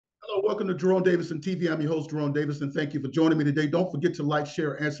Hello, welcome to Jerome Davison TV. I'm your host, Jerome Davison. Thank you for joining me today. Don't forget to like,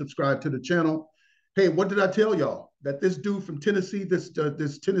 share, and subscribe to the channel. Hey, what did I tell y'all? That this dude from Tennessee, this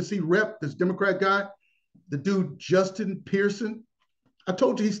Tennessee rep, this Democrat guy, the dude Justin Pearson, I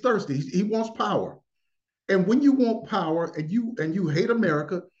told you he's thirsty. He wants power. And when you want power and you hate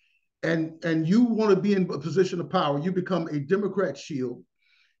America and you want to be in a position of power, you become a Democrat shield.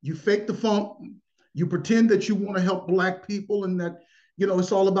 You fake the funk. You pretend that you want to help Black people and that,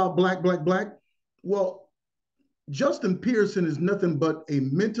 it's all about black, black, black. Well, Justin Pearson is nothing but a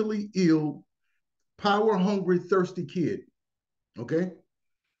mentally ill, power-hungry, thirsty kid. Okay?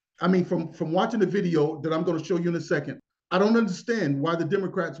 I mean, from watching the video that I'm going to show you in a second, I don't understand why the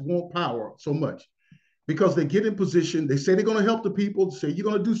Democrats want power so much. Because they get in position, they say they're going to help the people, say you're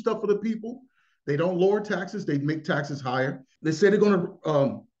going to do stuff for the people. They don't lower taxes, they make taxes higher. They say they're going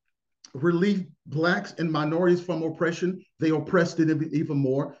to relieve Blacks and minorities from oppression. They oppressed it even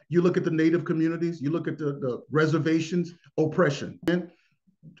more. You look at the Native communities, you look at the reservations, oppression. And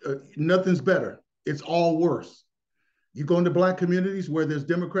nothing's better. It's all worse. You go into Black communities where there's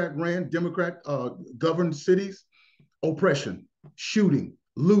Democrat governed cities, oppression, shooting,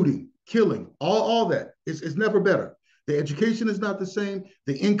 looting, killing, all that. It's never better. The education is not the same.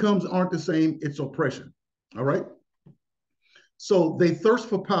 The incomes aren't the same. It's oppression. All right? So they thirst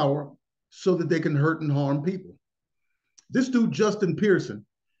for power so that they can hurt and harm people. This dude, Justin Pearson,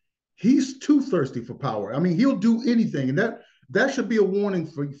 he's too thirsty for power. I mean, he'll do anything. And that should be a warning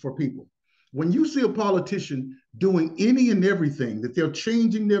for people. When you see a politician doing any and everything, that they're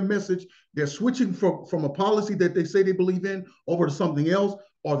changing their message, they're switching from a policy that they say they believe in over to something else,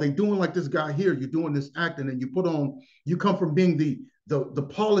 or they doing like this guy here, you're doing this acting and you come from being the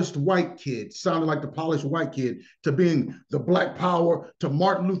polished white kid, sounding like the polished white kid, to being the Black Power, to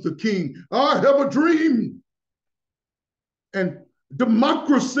Martin Luther King. I have a dream. And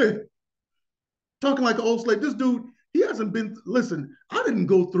democracy. Talking like an old slave. This dude, he hasn't been, listen, I didn't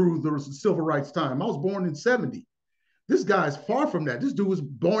go through the civil rights time. I was born in 70. This guy is far from that. This dude was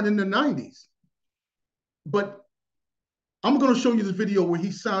born in the 90s. But I'm going to show you this video where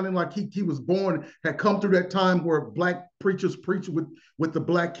he's sounding like he was born, had come through that time where Black preachers preach with the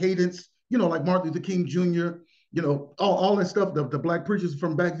Black cadence, like Martin Luther King Jr., all that stuff, the Black preachers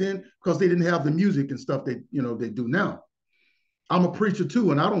from back then, because they didn't have the music and stuff they do now. I'm a preacher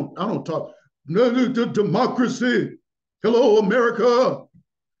too, and I don't talk democracy. Hello, America.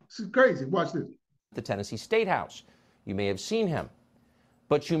 This is crazy. Watch this. The Tennessee State House. You may have seen him.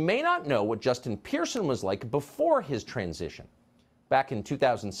 But you may not know what Justin Pearson was like before his transition. Back in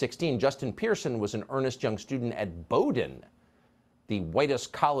 2016, Justin Pearson was an earnest young student at Bowdoin, the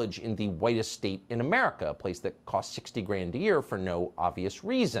whitest college in the whitest state in America, a place that costs $60 grand a year for no obvious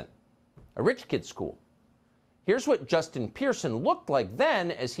reason. A rich kid's school. Here's what Justin Pearson looked like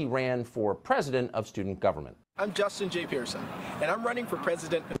then as he ran for president of student government. I'm Justin J. Pearson, and I'm running for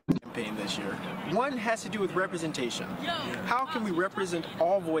president of the campaign this year. One has to do with representation. How can we represent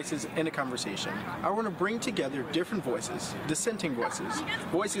all voices in a conversation? I want to bring together different voices, dissenting voices,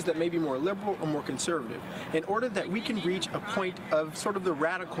 voices that may be more liberal or more conservative, in order that we can reach a point of sort of the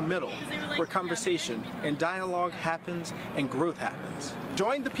radical middle, where conversation and dialogue happens and growth happens.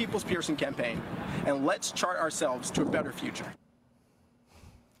 Join the People's Pearson campaign, and let's chart ourselves to a better future.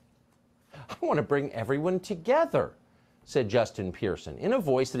 I want to bring everyone together, said Justin Pearson, in a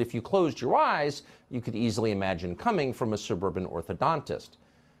voice that if you closed your eyes, you could easily imagine coming from a suburban orthodontist.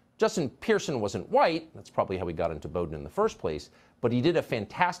 Justin Pearson wasn't white, that's probably how he got into Bowdoin in the first place, but he did a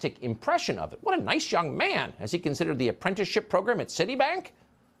fantastic impression of it. What a nice young man, as he considered the apprenticeship program at Citibank.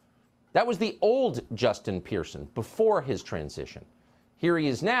 That was the old Justin Pearson before his transition. Here he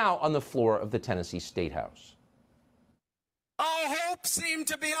is now on the floor of the Tennessee State House. All hope seemed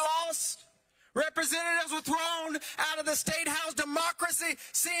to be lost. Representatives were thrown out of the State House. Democracy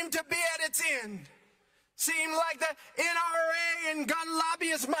seemed to be at its end. Seemed like the NRA and gun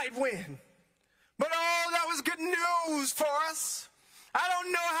lobbyists might win. But oh, that was good news for us. I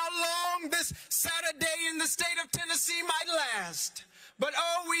don't know how long this Saturday in the state of Tennessee might last. But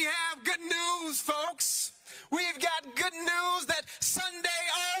oh, we have good news, folks. We've got good news that Sunday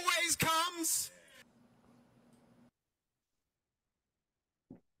always comes.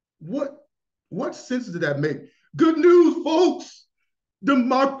 What sense did that make? Good news, folks.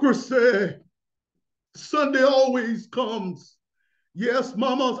 Democracy. Sunday always comes. Yes,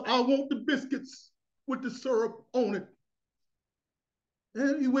 mamas, I want the biscuits with the syrup on it.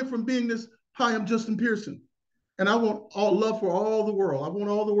 And he went from being this, hi, I'm Justin Pearson. And I want all love for all the world. I want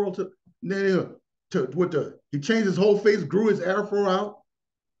all the world he changed his whole face, grew his afro out.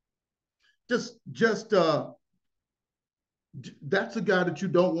 That's a guy that you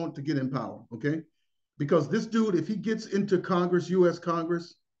don't want to get in power, okay? Because this dude, if he gets into Congress, U.S.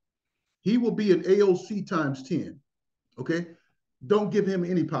 Congress, he will be an AOC times 10, okay? Don't give him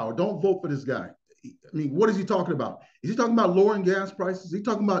any power. Don't vote for this guy. I mean, what is he talking about? Is he talking about lowering gas prices? Is he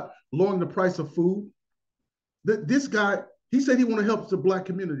talking about lowering the price of food? This guy, he said he want to help the Black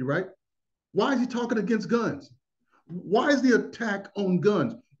community, right? Why is he talking against guns? Why is the attack on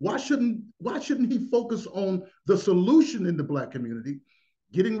guns? Why shouldn't he focus on the solution in the Black community,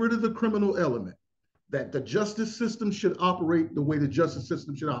 getting rid of the criminal element, that the justice system should operate the way the justice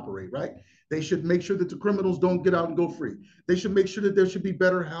system should operate, right? They should make sure that the criminals don't get out and go free. They should make sure that there should be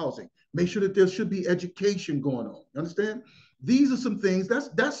better housing, make sure that there should be education going on. You understand? These are some things,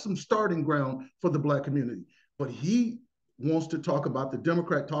 that's some starting ground for the Black community. But he wants to talk about the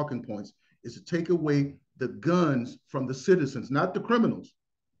Democrat talking points is to take away the guns from the citizens, not the criminals.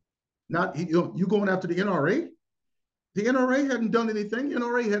 Not, you going after the NRA? The NRA hadn't done anything. The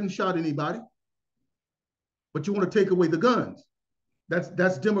NRA hadn't shot anybody. But you want to take away the guns.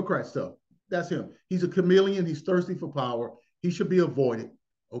 That's Democrat stuff. That's him. He's a chameleon. He's thirsty for power. He should be avoided.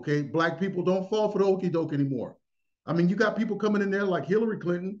 Okay? Black people don't fall for the okie doke anymore. I mean, you got people coming in there like Hillary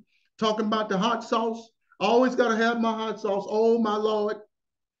Clinton talking about the hot sauce. I always got to have my hot sauce. Oh, my Lord.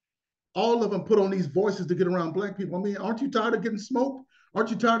 All of them put on these voices to get around Black people. I mean, aren't you tired of getting smoked? Aren't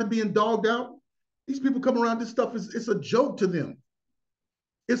you tired of being dogged out? These people come around, this stuff it's a joke to them.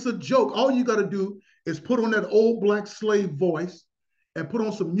 It's a joke. All you got to do is put on that old Black slave voice and put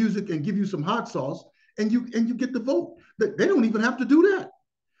on some music and give you some hot sauce, and you get the vote. They don't even have to do that.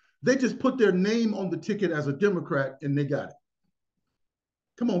 They just put their name on the ticket as a Democrat, and they got it.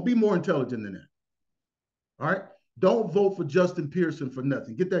 Come on, be more intelligent than that. All right? Don't vote for Justin Pearson for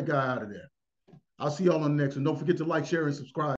nothing. Get that guy out of there. I'll see y'all on the next one. Don't forget to like, share, and subscribe.